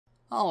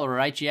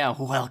Alright, yeah,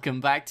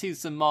 welcome back to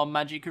some more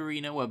Magic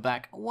Arena. We're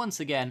back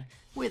once again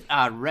with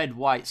our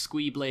red-white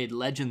Squee Blade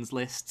Legends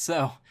list.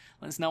 So,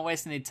 let's not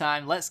waste any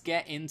time. Let's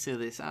get into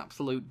this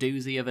absolute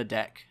doozy of a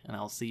deck, and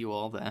I'll see you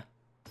all there.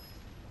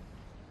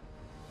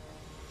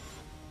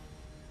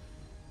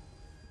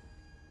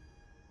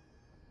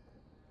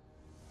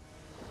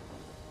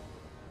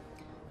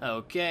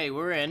 Okay,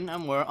 we're in,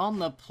 and we're on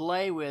the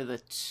play with a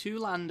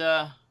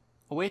two-lander,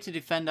 a way to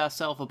defend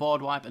ourselves, a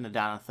board wipe, and a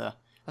Danither.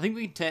 I think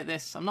we can take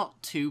this. I'm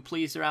not too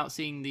pleased about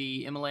seeing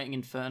the Immolating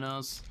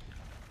Infernos.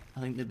 I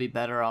think they'd be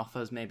better off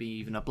as maybe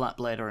even a Black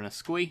Blader and a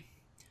Squee,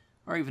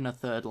 or even a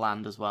third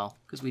land as well,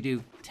 because we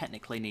do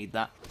technically need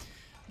that.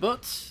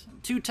 But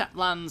 2 tap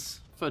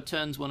lands for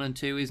turns 1 and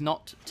 2 is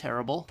not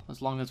terrible,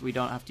 as long as we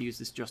don't have to use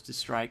this Justice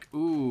Strike.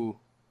 Ooh.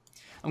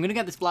 I'm going to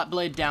get this Black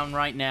Blade down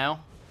right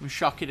now and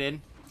shock it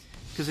in.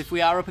 Because if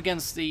we are up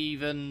against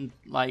even,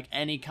 like,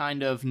 any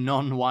kind of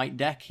non-white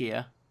deck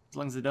here, as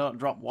long as they don't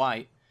drop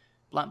white,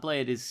 Black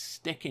Blade is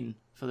sticking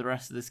for the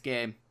rest of this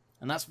game.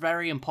 And that's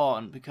very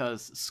important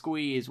because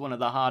Squee is one of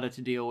the harder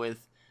to deal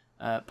with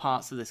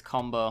parts of this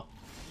combo.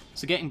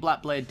 So getting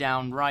Black Blade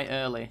down right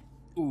early,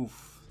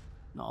 oof,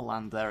 not a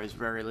land there, is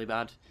really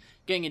bad.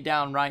 Getting it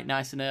down right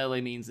nice and early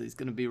means that it's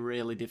going to be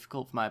really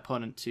difficult for my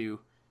opponent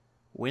to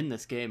win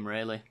this game,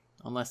 really.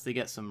 Unless they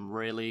get some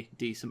really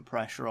decent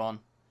pressure on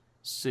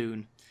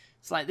soon.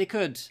 It's like they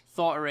could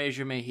Thought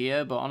Erasure me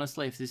here, but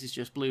honestly, if this is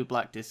just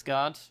blue-black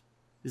discard,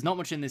 there's not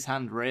much in this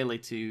hand really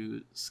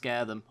to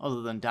scare them,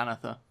 other than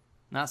Danither.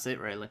 And that's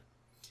it really.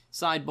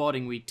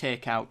 Sideboarding, we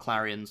take out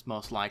Clarions,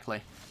 most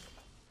likely.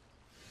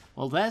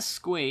 Well, there's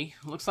Squee.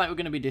 Looks like we're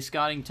going to be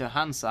discarding to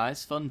hand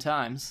size. Fun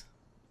times.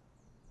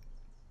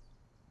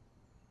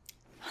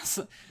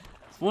 That's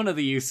one of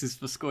the uses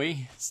for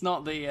Squee. It's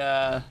not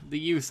the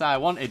use I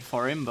wanted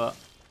for him, but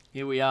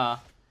here we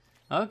are.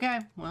 Okay,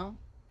 well,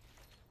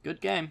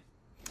 good game.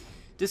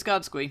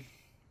 Discard Squee.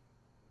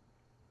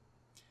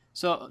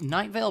 So,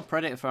 Night Veil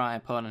Predator for our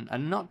opponent.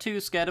 I'm not too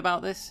scared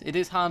about this. It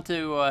is hard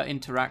to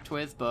interact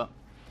with, but...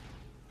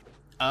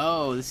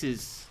 Oh, this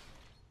is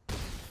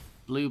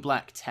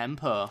blue-black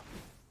tempo.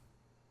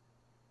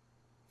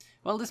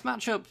 Well, this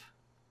matchup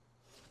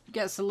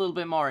gets a little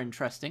bit more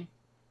interesting.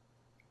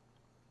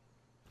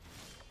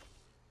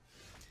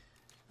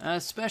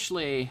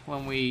 Especially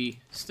when we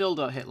still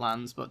don't hit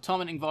lands, but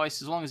Tormenting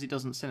Voice, as long as he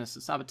doesn't Sinister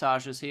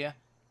Sabotage us here,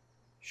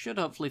 should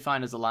hopefully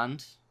find us a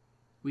land.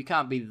 We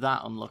can't be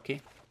that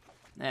unlucky.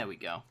 There we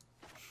go.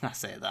 I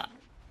say that.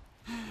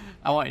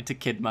 I wanted to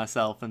kid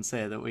myself and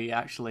say that we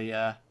actually,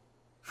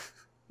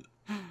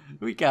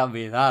 we can't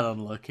be that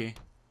unlucky.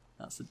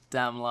 That's a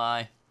damn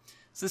lie.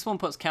 So this one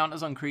puts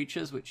counters on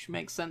creatures, which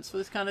makes sense for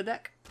this kind of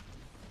deck.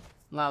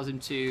 Allows him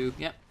to,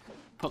 yep,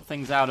 put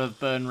things out of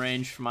burn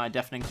range for my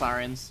Deafening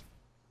Clarions.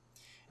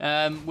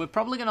 We're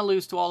probably going to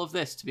lose to all of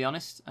this, to be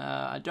honest.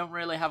 I don't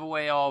really have a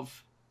way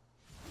of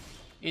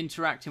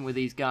interacting with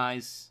these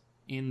guys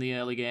in the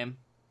early game.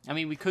 I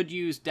mean, we could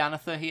use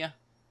Danither here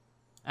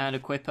and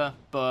equip her,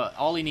 but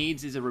all he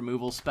needs is a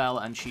removal spell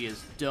and she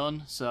is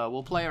done. So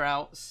we'll play her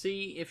out,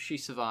 see if she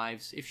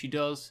survives. If she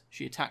does,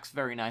 she attacks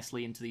very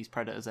nicely into these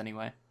predators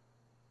anyway.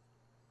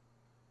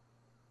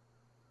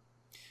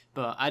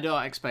 But I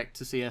don't expect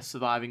to see her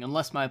surviving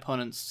unless my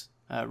opponent's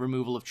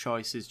removal of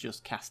choice is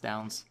just cast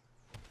downs.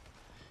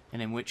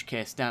 And in which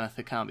case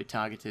Danither can't be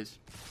targeted.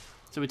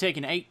 So we're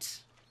taking 8.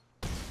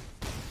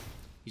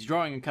 He's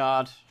drawing a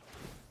card.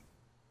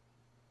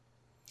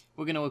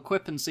 We're going to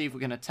equip and see if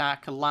we can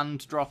attack. A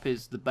land drop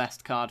is the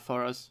best card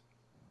for us.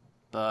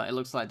 But it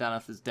looks like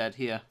Danither's dead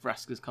here.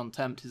 Vraska's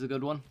Contempt is a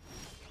good one.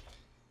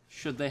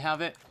 Should they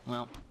have it?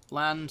 Well,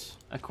 land,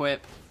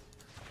 equip,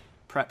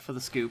 prep for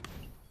the scoop.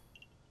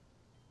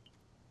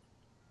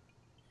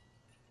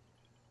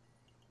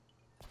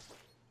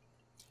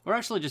 We're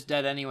actually just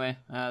dead anyway.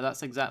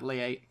 That's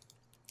exactly 8.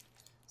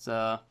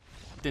 So,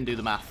 didn't do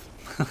the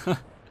math.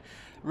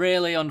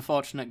 Really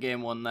unfortunate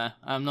game 1 there.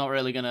 I'm not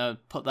really going to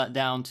put that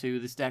down to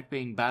this deck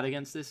being bad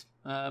against this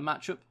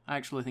matchup. I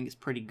actually think it's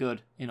pretty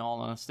good, in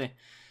all honesty.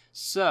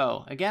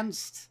 So,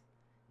 against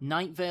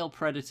Night Veil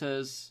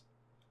Predators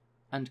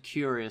and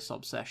Curious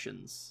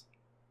Obsessions.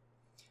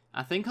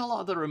 I think a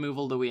lot of the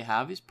removal that we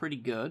have is pretty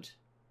good.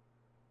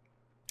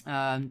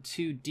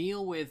 To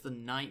deal with the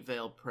Night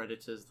Veil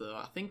Predators, though,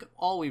 I think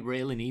all we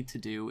really need to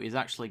do is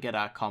actually get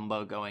our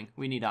combo going.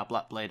 We need our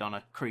Black Blade on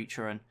a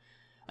creature, and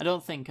I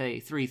don't think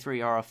a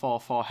 3-3 or a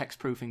 4-4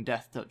 hexproofing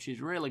Death Touch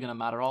is really going to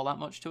matter all that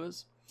much to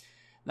us.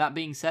 That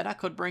being said, I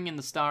could bring in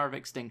the Star of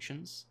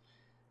Extinctions.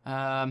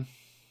 They're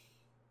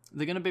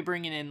going to be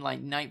bringing in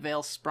like Night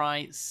Veil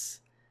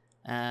Sprites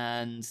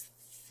and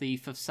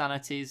Thief of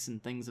Sanities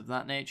and things of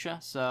that nature.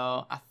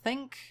 So I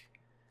think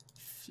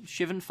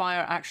Shivan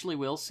Fire actually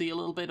will see a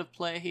little bit of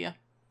play here.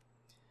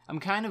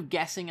 I'm kind of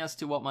guessing as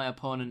to what my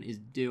opponent is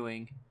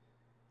doing.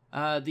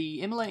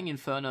 The Immolating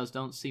Infernos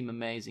don't seem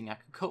amazing. I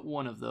could cut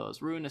one of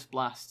those. Ruinous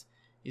Blast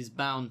is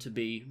bound to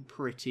be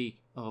pretty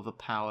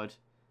overpowered.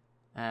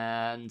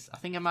 And I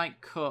think I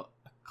might cut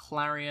a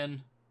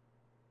Clarion.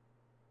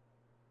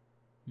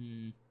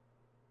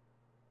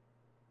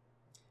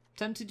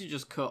 tempted to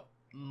just cut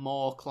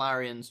more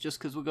Clarions just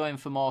because we're going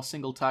for more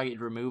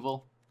single-targeted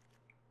removal.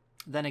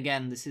 Then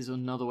again, this is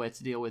another way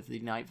to deal with the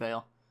Night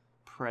Veil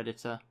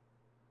Predator.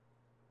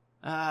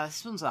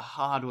 This one's a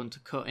hard one to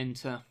cut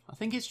into. I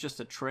think it's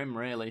just a trim,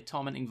 really.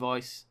 Tormenting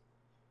Voice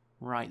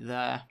right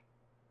there.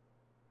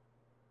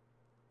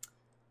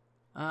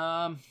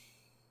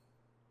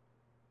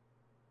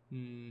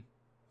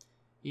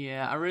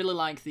 Yeah, I really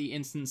like the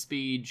instant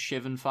speed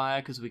Shivan Fire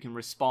because we can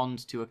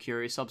respond to a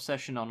Curious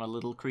Obsession on a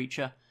little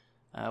creature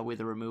with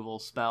a removal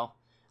spell.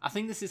 I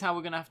think this is how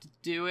we're going to have to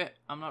do it.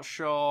 I'm not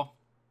sure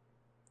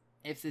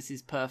if this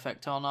is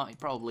perfect or not. It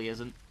probably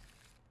isn't.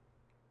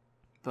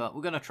 But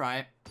we're going to try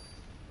it.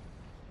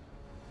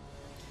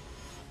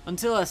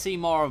 Until I see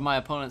more of my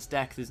opponent's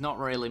deck, there's not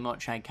really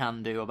much I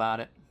can do about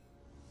it.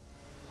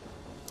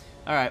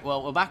 Alright,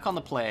 well, we're back on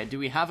the play. Do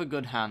we have a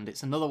good hand?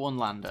 It's another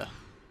one-lander.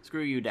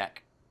 Screw you,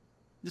 deck.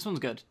 This one's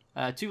good.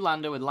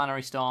 2-lander with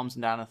Lannery Storms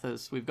and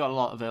Danathas. We've got a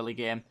lot of early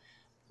game.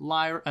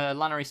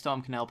 Lannery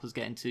Storm can help us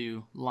get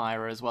into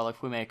Lyra as well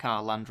if we make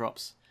our land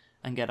drops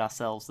and get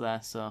ourselves there.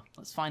 So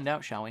let's find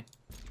out, shall we?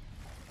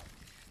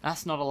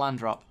 That's not a land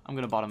drop. I'm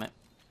going to bottom it.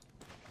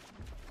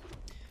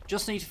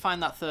 Just need to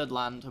find that third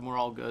land and we're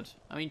all good.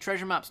 I mean,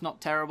 treasure map's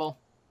not terrible,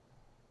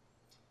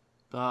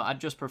 but I'd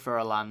just prefer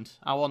a land.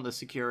 I want the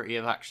security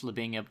of actually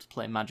being able to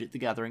play Magic the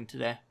Gathering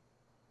today.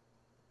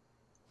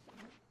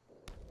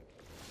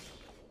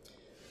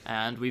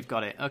 And we've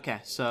got it. Okay,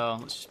 so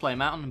let's just play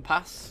Mountain and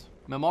pass.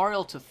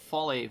 Memorial to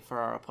Folly for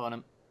our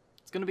opponent.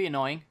 It's going to be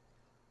annoying,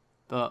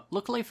 but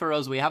luckily for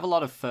us, we have a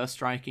lot of first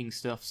striking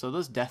stuff, so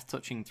those death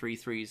touching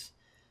 3/3s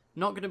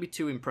not going to be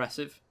too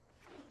impressive.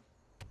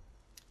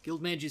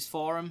 Guildmage's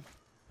Forum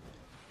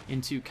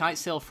into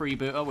Kitesail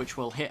Freebooter, which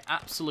will hit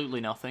absolutely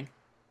nothing.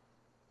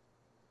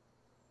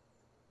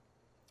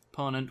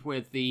 Opponent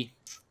with the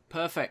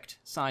perfect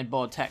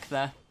sideboard tech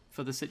there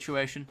for the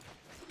situation.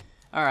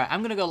 Alright,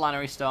 I'm going to go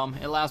Lannery Storm.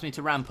 It allows me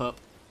to ramp up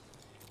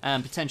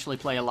and potentially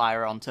play a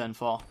Lyra on turn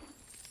 4.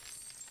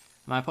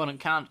 My opponent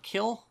can't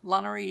kill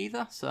Lannery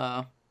either,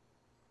 so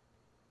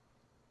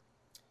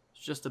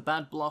it's just a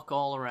bad block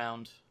all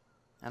around.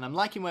 And I'm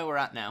liking where we're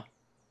at now.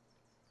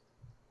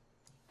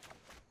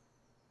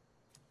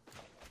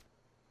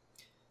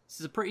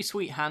 This is a pretty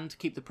sweet hand to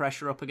keep the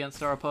pressure up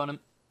against our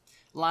opponent.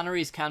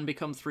 Lanneries can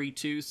become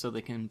 3/2, so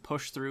they can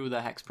push through the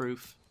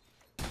hexproof.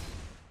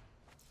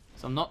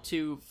 So I'm not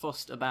too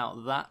fussed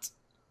about that.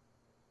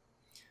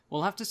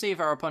 We'll have to see if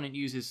our opponent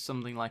uses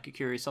something like a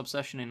Curious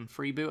Obsession in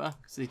Freebooter,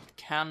 because it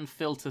can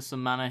filter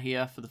some mana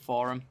here for the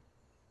Forum.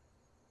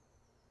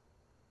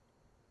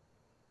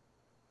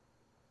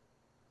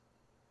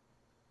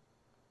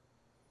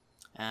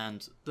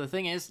 And the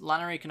thing is,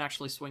 Lannery can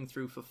actually swing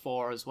through for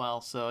 4 as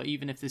well, so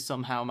even if they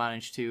somehow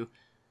manage to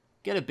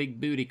get a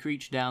big booty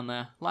creature down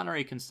there,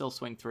 Lannery can still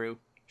swing through,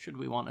 should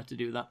we want her to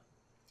do that.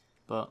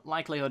 But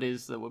likelihood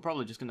is that we're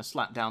probably just going to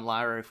slap down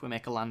Lyra if we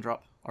make a land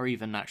drop, or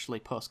even actually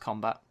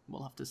post-combat.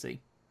 We'll have to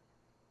see.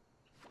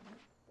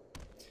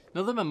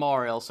 Another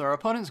Memorial, so our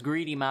opponent's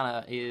greedy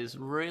mana is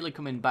really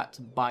coming back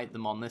to bite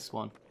them on this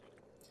one.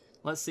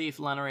 Let's see if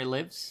Lannery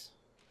lives.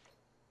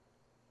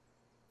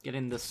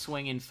 Getting the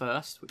swing in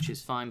first, which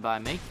is fine by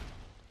me.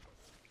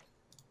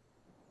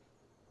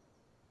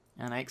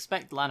 And I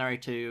expect Lannery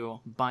to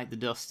bite the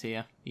dust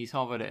here. He's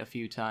hovered it a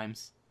few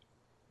times.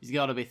 He's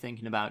got to be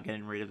thinking about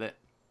getting rid of it.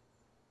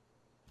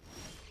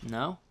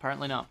 No,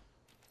 apparently not.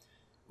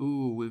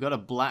 Ooh, we've got a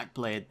Black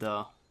Blade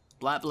though.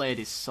 Black Blade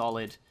is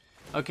solid.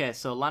 Okay,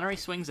 so Lannery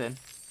swings in.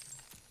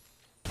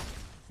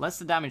 Lets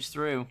the damage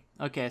through.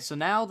 Okay, so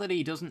now that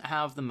he doesn't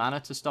have the mana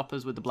to stop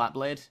us with the Black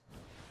Blade,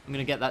 I'm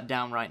going to get that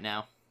down right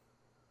now.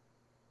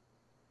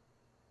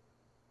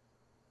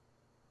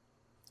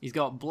 He's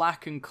got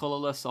black and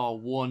colourless or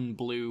 1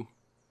 blue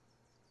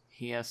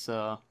here,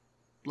 so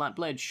Black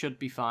Blade should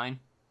be fine.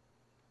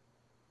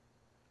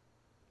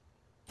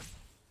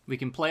 We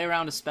can play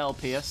around a Spell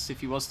Pierce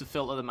if he was to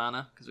filter the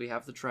mana, because we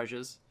have the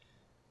treasures.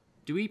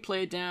 Do we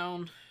play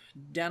down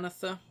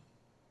Danatha?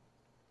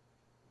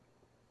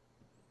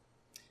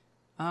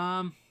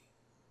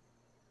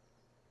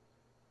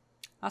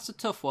 That's a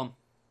tough one.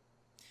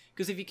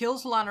 Because if he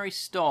kills Lannery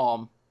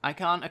Storm, I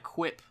can't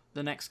equip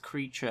the next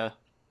creature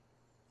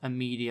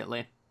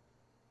immediately.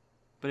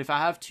 But if I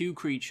have 2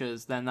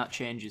 creatures, then that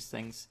changes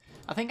things.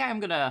 I think I am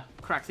going to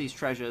crack these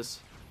treasures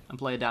and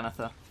play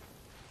Danatha.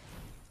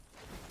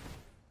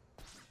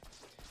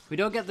 We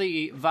don't get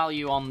the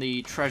value on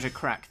the treasure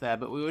crack there,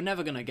 but we were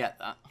never going to get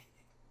that.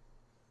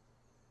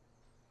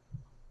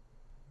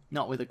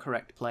 Not with a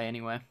correct play,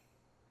 anyway.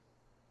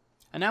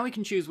 And now we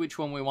can choose which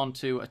one we want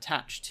to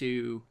attach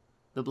to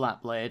the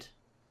Black Blade.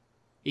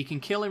 He can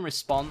kill in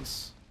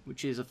response,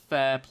 which is a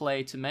fair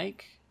play to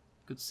make.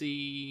 Could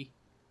see...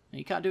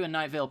 You can't do a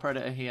Night Veil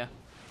Predator here.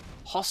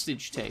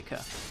 Hostage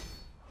Taker.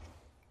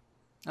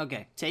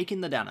 Okay,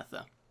 taking the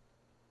Danatha.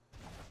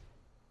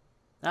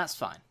 That's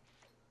fine.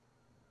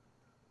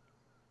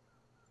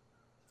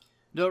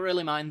 Don't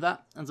really mind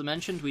that. As I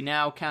mentioned, we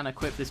now can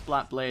equip this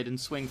Black Blade and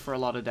swing for a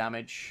lot of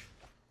damage.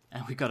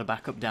 And we've got a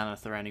backup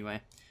Danatha anyway.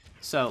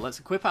 So let's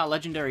equip our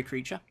legendary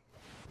creature,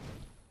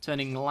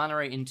 turning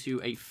Lannery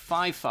into a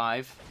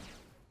 5/5.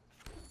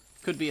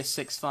 Could be a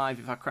 6/5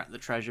 if I crack the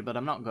treasure, but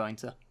I'm not going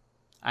to.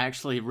 I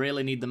actually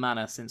really need the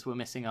mana since we're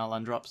missing our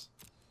land drops.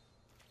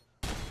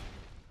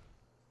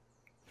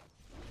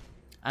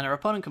 And our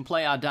opponent can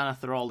play our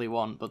Danather all they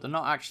want, but they're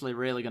not actually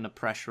really going to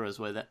pressure us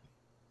with it.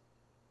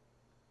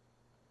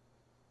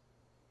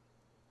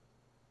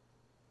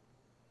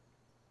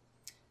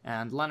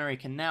 And Lannery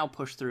can now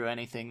push through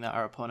anything that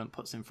our opponent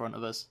puts in front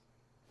of us.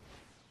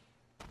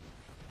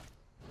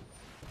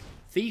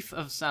 Thief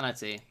of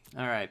Sanity.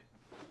 Alright.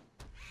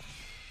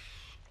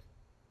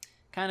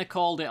 Kind of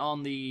called it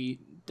on the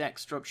deck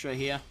structure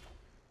here.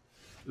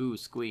 Ooh,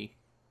 Squee.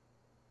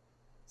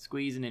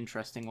 Squee's an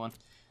interesting one.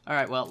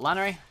 Alright, well,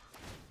 Lannery,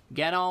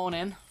 get on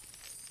in.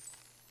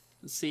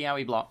 Let's see how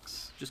he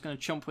blocks. Just going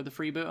to chump with the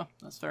freebooter.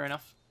 That's fair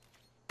enough.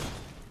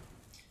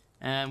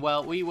 And,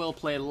 well, we will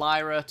play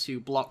Lyra to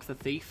block the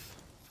Thief.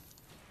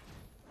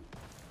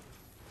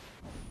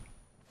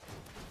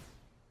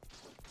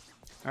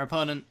 Our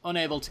opponent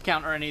unable to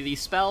counter any of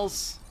these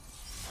spells.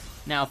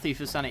 Now Thief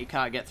of Sanity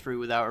can't get through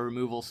without a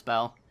removal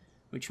spell,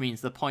 which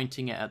means they're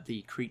pointing it at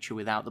the creature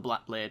without the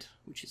Black Blade,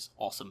 which is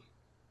awesome.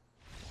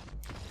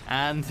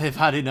 And they've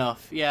had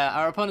enough. Yeah,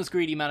 our opponent's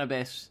greedy mana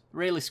base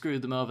really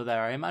screwed them over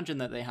there. I imagine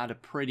that they had a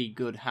pretty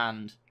good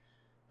hand,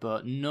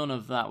 but none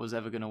of that was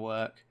ever going to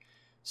work.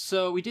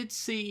 So we did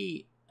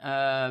see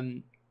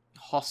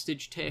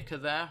Hostage Taker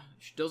there.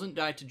 She doesn't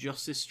die to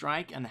Justice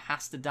Strike and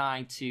has to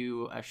die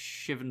to a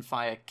Shivan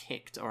Fire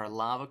Kicked or a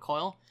Lava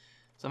Coil.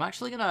 So I'm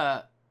actually going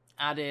to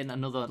add in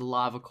another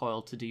Lava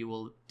Coil to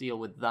deal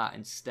with that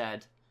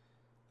instead.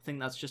 I think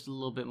that's just a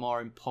little bit more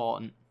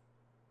important.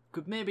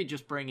 Could maybe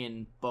just bring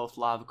in both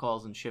Lava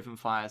Coils and Shivan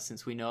Fire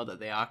since we know that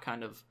they are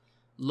kind of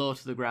low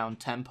to the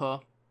ground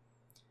tempo.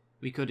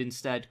 We could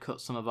instead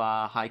cut some of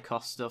our high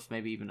cost stuff,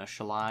 maybe even a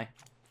Shalai.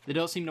 They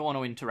don't seem to want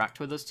to interact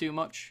with us too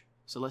much,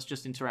 so let's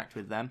just interact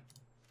with them.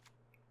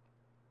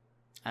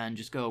 And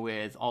just go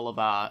with all of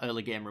our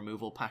early game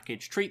removal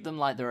package. Treat them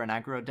like they're an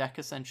aggro deck,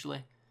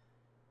 essentially.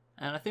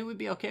 And I think we'd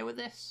be okay with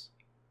this.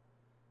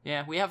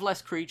 Yeah, we have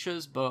less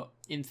creatures, but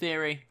in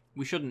theory,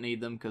 we shouldn't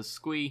need them, because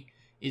Squee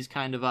is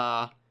kind of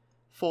our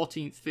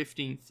 14th,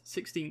 15th,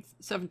 16th,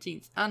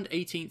 17th, and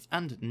 18th,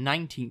 and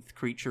 19th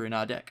creature in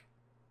our deck.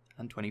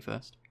 And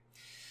 21st.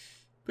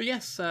 But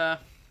yes,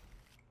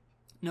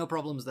 no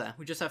problems there.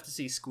 We just have to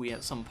see Squee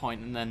at some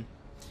point, and then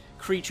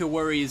creature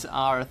worries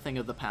are a thing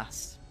of the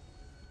past.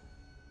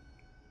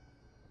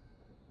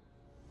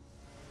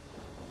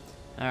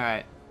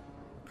 Alright.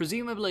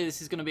 Presumably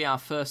this is going to be our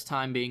first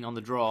time being on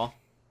the draw.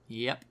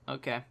 Yep,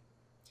 okay.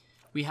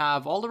 We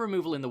have all the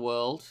removal in the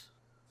world,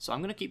 so I'm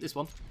going to keep this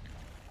one.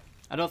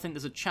 I don't think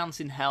there's a chance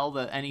in hell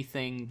that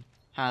anything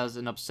has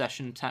an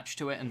obsession attached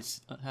to it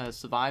and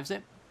survives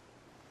it.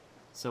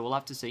 So we'll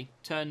have to see.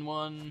 Turn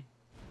 1,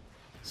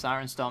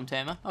 Siren Storm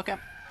Tamer. Okay.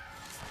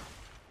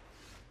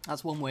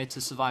 That's one way to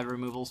survive a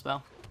removal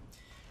spell.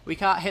 We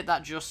can't hit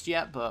that just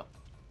yet, but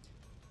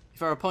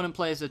if our opponent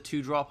plays a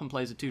 2-drop and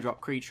plays a 2-drop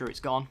creature,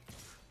 it's gone.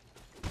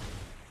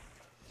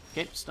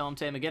 Okay, Storm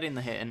Tamer getting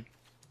the hit in.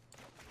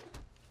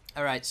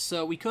 Alright,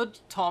 so we could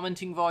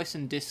Tormenting Voice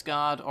and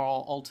discard, or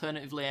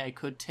alternatively I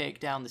could take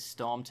down the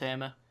Storm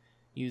Tamer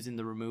using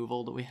the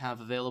removal that we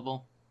have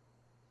available.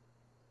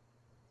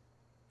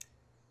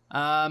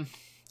 I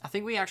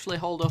think we actually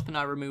hold up in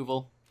our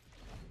removal.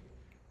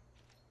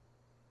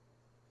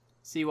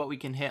 See what we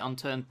can hit on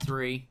turn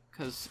 3,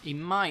 because he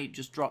might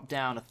just drop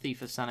down a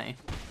Thief of Sanity.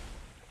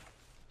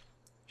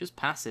 Just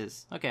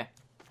passes. Okay.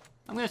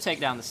 I'm going to take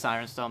down the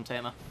Siren Storm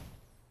Tamer.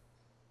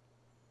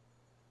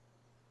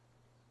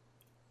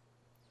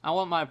 I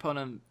want my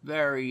opponent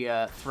very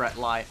threat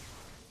light,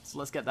 so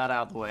let's get that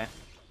out of the way.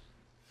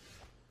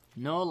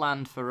 No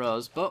land for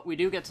us, but we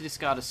do get to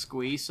discard a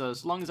Squee, so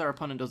as long as our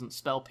opponent doesn't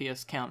Spell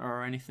Pierce, counter,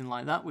 or anything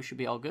like that, we should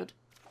be all good.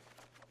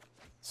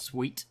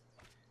 Sweet.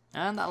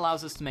 And that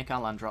allows us to make our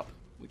land drop,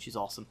 which is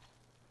awesome.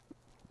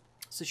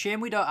 It's a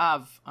shame we don't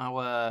have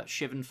our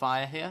Shivan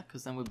Fire here,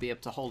 because then we'd be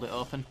able to hold it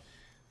open.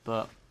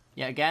 But,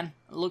 yeah, again,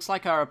 it looks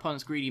like our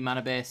opponent's greedy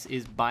mana base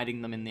is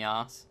biting them in the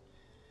arse.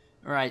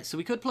 Alright, so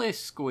we could play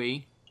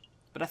Squee,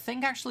 but I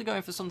think actually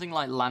going for something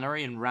like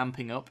Lannery and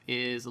ramping up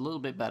is a little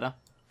bit better.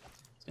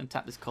 Just going to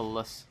tap this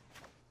colourless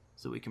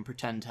so we can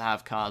pretend to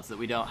have cards that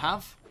we don't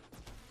have.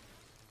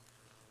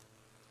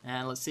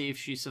 And let's see if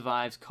she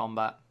survives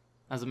combat.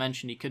 As I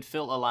mentioned, he could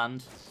filter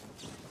land.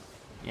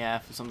 Yeah,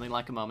 for something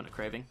like a Moment of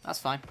Craving. That's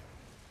fine.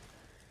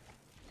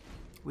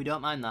 We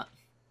don't mind that.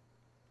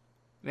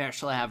 We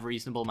actually have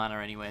reasonable mana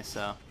anyway,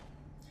 so...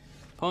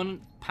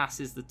 Opponent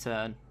passes the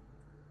turn.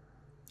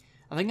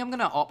 I think I'm going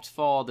to opt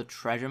for the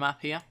treasure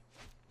map here.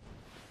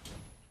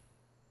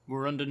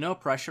 We're under no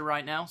pressure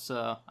right now,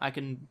 so I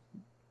can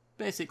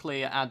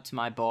basically add to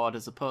my board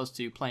as opposed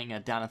to playing a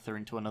Danather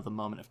into another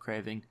Moment of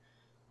Craving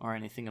or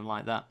anything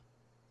like that.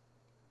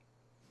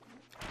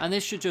 And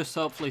this should just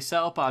hopefully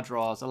set up our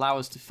draws, allow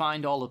us to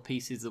find all the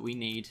pieces that we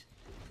need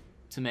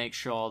to make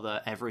sure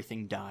that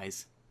everything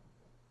dies.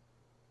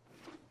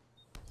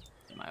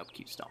 my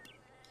upkeep stop.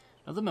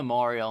 Another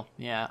memorial.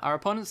 Yeah, our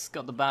opponent's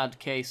got the bad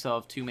case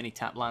of too many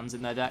tap lands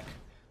in their deck.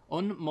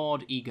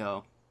 Unmoored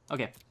Ego.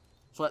 Okay,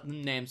 let's let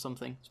them name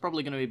something. It's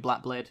probably going to be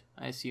Blackblade,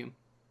 I assume.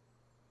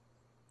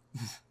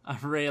 I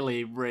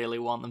really, really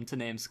want them to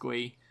name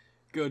Squee.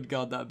 Good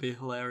God, that'd be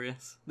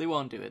hilarious. They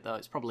won't do it, though.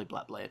 It's probably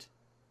Blackblade.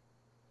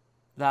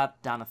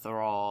 That, Danather,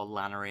 or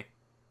Lannery.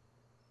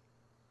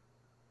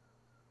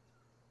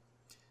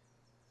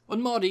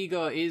 Unmoored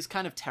Ego is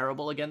kind of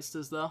terrible against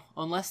us, though.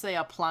 Unless they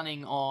are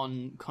planning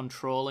on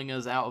controlling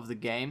us out of the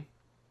game.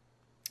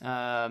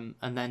 And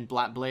then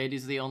Blackblade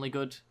is the only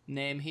good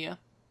name here.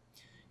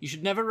 You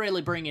should never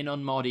really bring in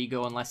Unmoored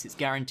Ego unless it's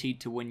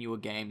guaranteed to win you a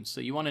game. So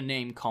you want to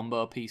name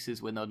combo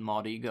pieces with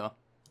Unmoored Ego.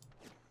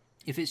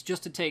 If it's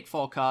just to take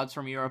 4 cards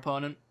from your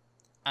opponent,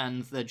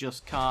 and they're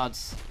just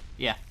cards...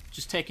 Yeah,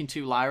 just taking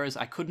 2 Lyras,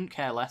 I couldn't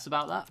care less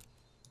about that.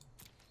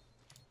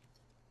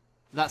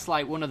 That's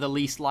like one of the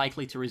least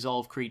likely to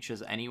resolve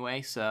creatures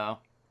anyway, so...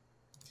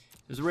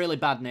 It was a really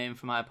bad name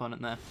for my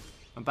opponent there.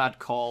 A bad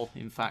call,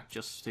 in fact,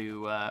 just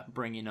to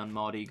bring in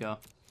Unmoored Ego.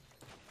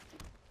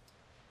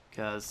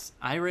 Because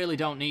I really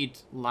don't need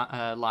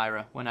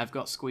Lyra when I've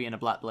got Squee and a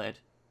Blackblade.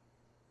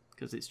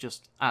 Because it's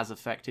just as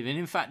effective. And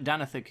in fact,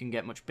 Danather can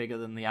get much bigger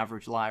than the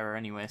average Lyra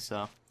anyway,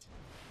 so...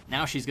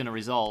 Now she's going to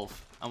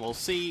resolve. And we'll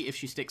see if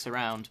she sticks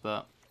around,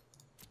 but...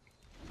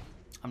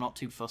 I'm not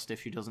too fussed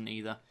if she doesn't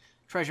either.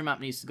 Treasure Map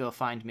needs to go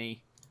find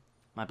me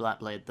my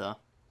Blackblade, though.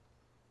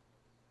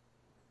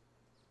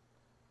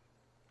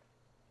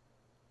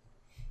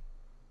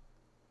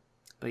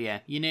 But yeah,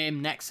 you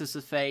name Nexus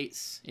of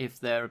Fates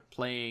if they're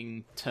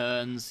playing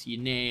turns. You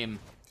name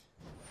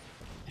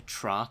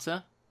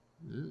Atrata.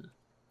 Ugh.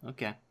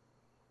 Okay.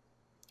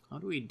 How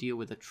do we deal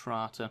with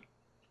Atrata?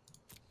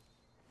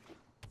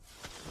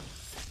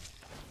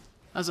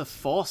 As a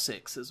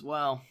 4/6 as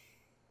well.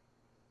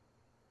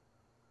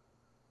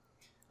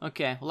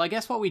 Okay, well I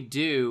guess what we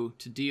do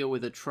to deal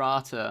with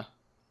Atrata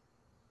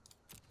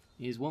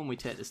is when we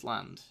take this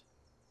land.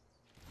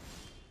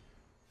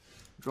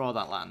 Draw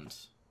that land.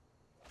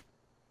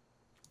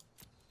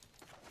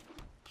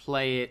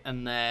 Play it,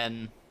 and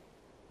then...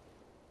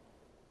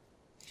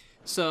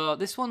 So,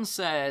 this one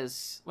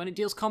says, when it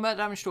deals combat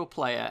damage to a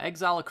player,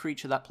 exile a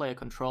creature that player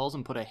controls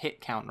and put a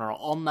hit counter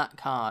on that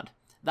card.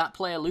 That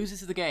player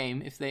loses the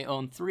game if they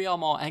own 3 or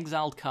more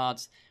exiled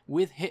cards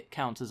with hit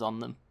counters on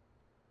them.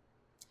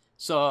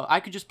 So, I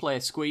could just play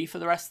a Squee for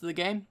the rest of the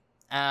game,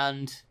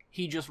 and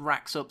he just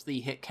racks up the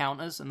hit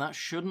counters, and that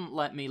shouldn't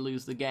let me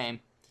lose the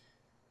game,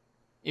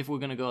 if we're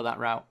going to go that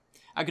route.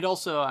 I could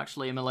also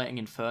actually Immolating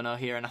Inferno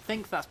here, and I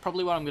think that's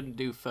probably what I'm going to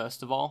do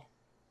first of all.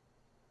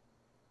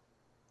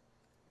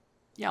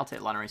 Yeah, I'll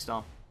take Lannery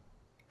Storm.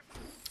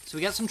 So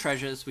we get some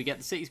treasures, we get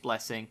the City's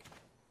Blessing,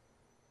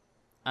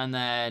 and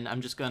then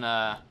I'm just going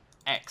to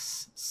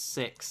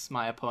X6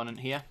 my opponent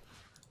here.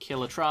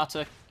 Kill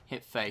Atrata,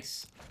 hit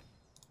face.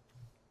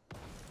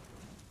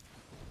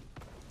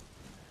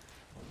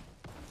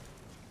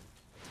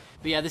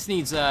 But yeah, this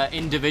needs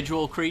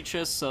individual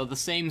creatures, so the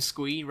same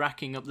Squee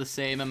racking up the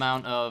same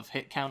amount of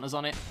hit counters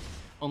on it.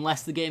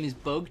 Unless the game is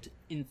bugged,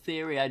 in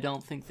theory I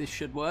don't think this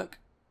should work.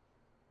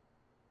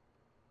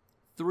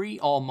 3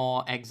 or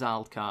more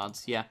exiled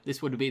cards. Yeah,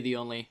 this would be the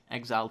only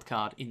exiled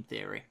card in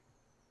theory.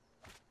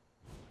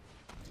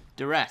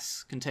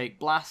 Duress can take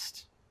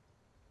Blast.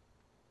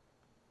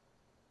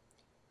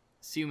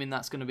 Assuming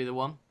that's going to be the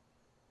one.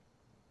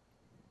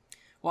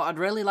 What I'd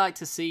really like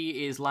to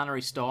see is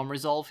Lannery Storm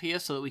resolve here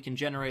so that we can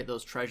generate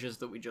those treasures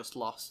that we just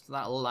lost.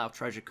 That'll allow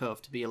Treasure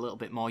Cove to be a little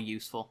bit more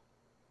useful.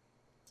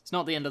 It's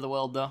not the end of the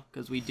world though,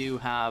 because we do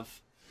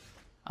have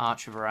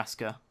Arch of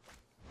Araska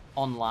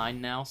online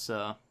now,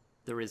 so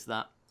there is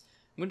that.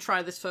 I'm going to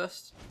try this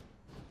first.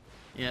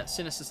 Yeah,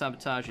 Sinister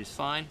Sabotage is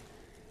fine.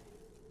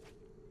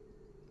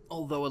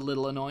 Although a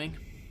little annoying.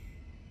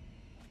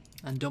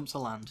 And dumps a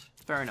land.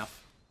 Fair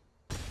enough.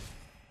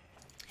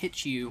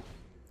 Hits you.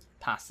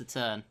 Pass the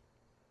turn.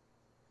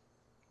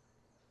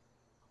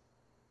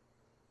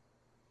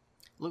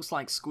 Looks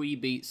like Squee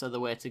beats are the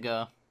way to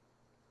go.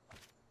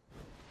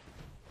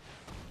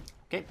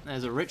 Okay,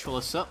 there's a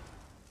Ritualist up.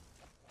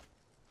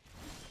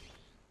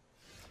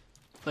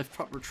 Cliff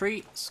Prop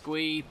Retreat,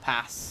 Squee,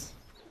 pass.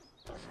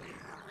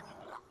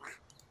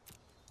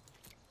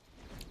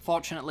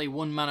 Fortunately,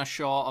 1 mana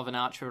short of an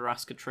Archer of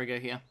Araska trigger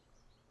here.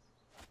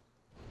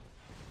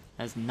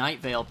 There's Night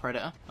Veil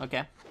Predator,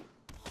 okay.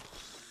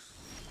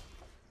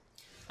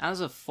 As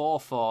a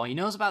 4/4, he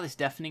knows about this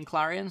Deafening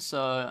Clarion,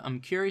 so I'm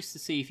curious to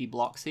see if he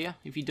blocks here.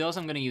 If he does,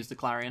 I'm going to use the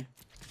Clarion.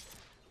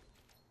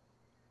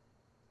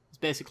 It's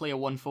basically a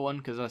 1-for-1,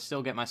 because I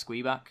still get my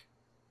Squee back.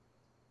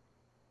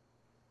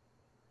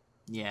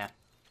 Yeah.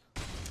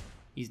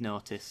 He's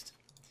noticed.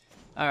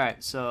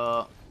 Alright,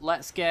 so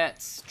let's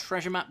get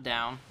Treasure Map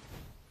down.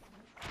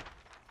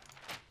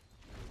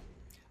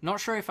 Not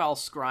sure if I'll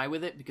scry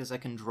with it, because I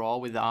can draw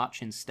with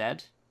Arch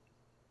instead.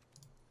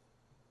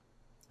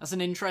 That's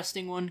an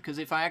interesting one, because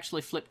if I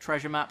actually flip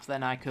Treasure Map,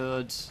 then I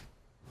could...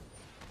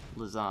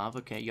 Lazarve,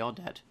 okay, you're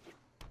dead.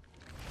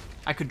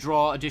 I could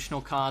draw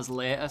additional cards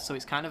later, so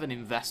it's kind of an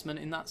investment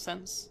in that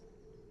sense.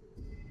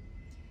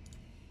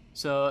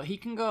 So he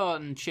can go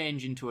and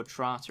change into a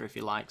Trotter if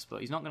he likes,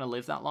 but he's not going to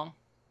live that long.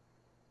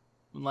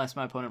 Unless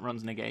my opponent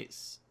runs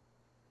negates.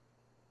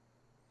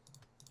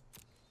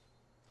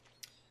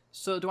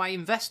 So do I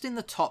invest in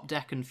the top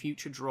deck and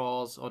future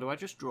draws, or do I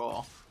just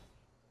draw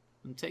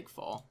and take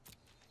 4?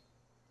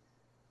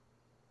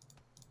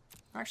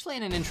 We're actually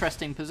in an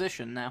interesting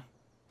position now.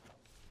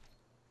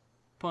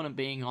 Opponent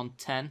being on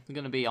 10, they're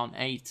going to be on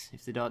 8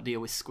 if they don't deal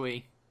with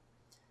Squee.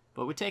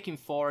 But we're taking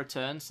 4 a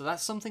turn, so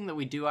that's something that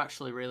we do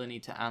actually really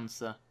need to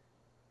answer.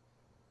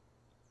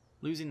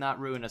 Losing that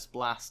Ruinous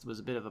Blast was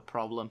a bit of a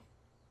problem.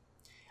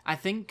 I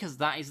think because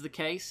that is the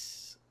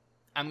case,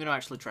 I'm going to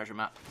actually Treasure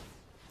Map.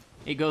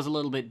 It goes a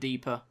little bit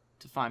deeper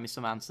to find me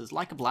some answers,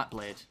 like a Black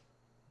Blade.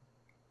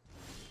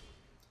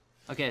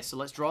 Okay, so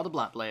let's draw the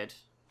Black Blade.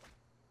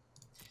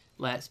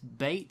 Let's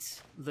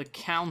bait the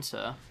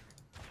counter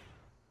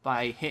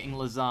by hitting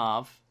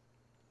Lazav.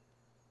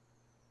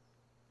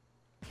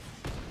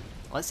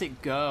 Let's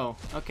it go.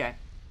 Okay.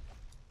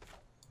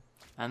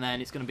 And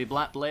then it's going to be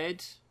Black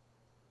Blade.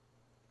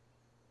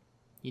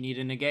 You need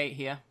a negate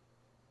here.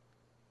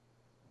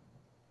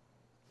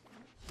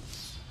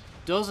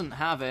 Doesn't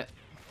have it.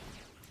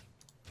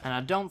 And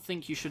I don't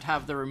think you should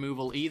have the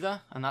removal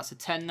either. And that's a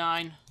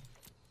 10-9.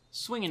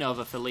 Swinging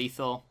over for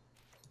lethal.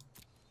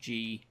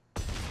 G.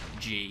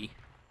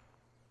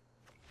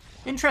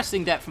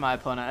 Interesting deck for my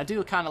opponent. I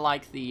do kind of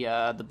like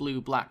the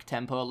blue-black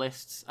tempo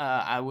lists.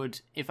 I would,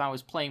 if I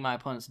was playing my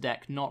opponent's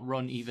deck, not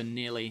run even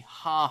nearly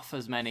half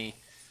as many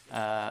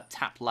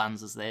tap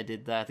lands as they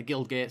did there. The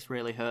Guild Gates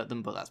really hurt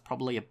them, but that's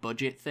probably a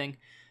budget thing.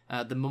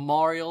 The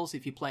Memorials,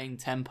 if you're playing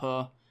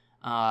tempo,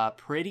 are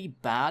pretty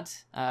bad.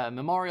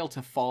 Memorial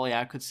to Folly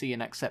I could see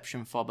an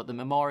exception for, but the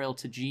Memorial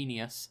to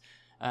Genius,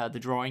 the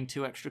drawing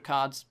 2 extra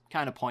cards,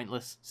 kind of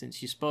pointless,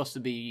 since you're supposed to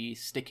be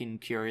sticking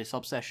Curious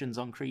Obsessions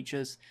on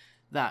creatures.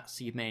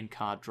 That's your main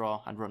card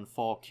draw. I'd run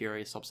 4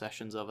 Curious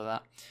Obsessions over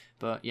that.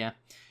 But yeah,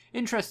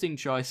 interesting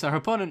choice. Our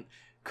opponent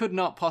could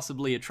not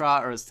possibly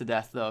Atrata us to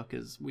death though,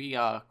 because we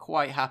are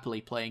quite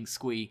happily playing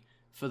Squee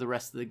for the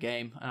rest of the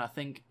game. And I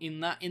think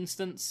in that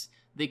instance,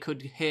 they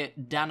could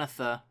hit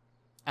Danatha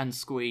and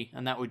Squee,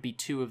 and that would be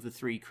 2 of the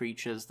 3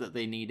 creatures that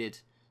they needed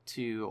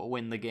to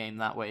win the game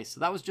that way.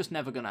 So that was just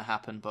never going to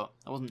happen, but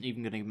I wasn't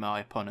even going to give my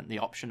opponent the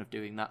option of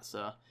doing that,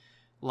 so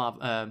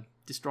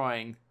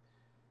destroying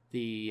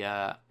the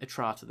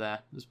Atrata there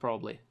was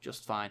probably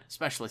just fine,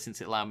 especially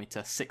since it allowed me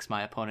to 6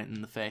 my opponent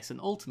in the face and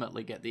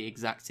ultimately get the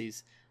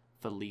Exacties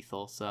for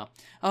lethal. So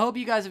I hope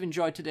you guys have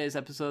enjoyed today's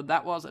episode.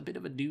 That was a bit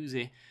of a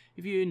doozy.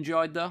 If you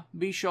enjoyed though,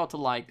 be sure to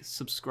like,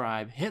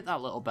 subscribe, hit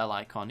that little bell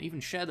icon, even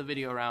share the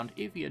video around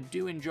if you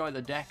do enjoy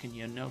the deck and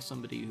you know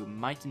somebody who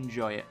might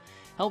enjoy it.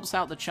 Helps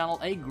out the channel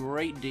a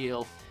great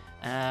deal.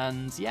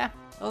 And yeah,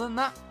 other than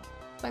that,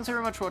 thanks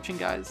very much for watching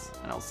guys,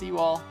 and I'll see you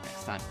all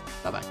next time.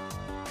 Bye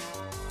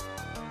bye.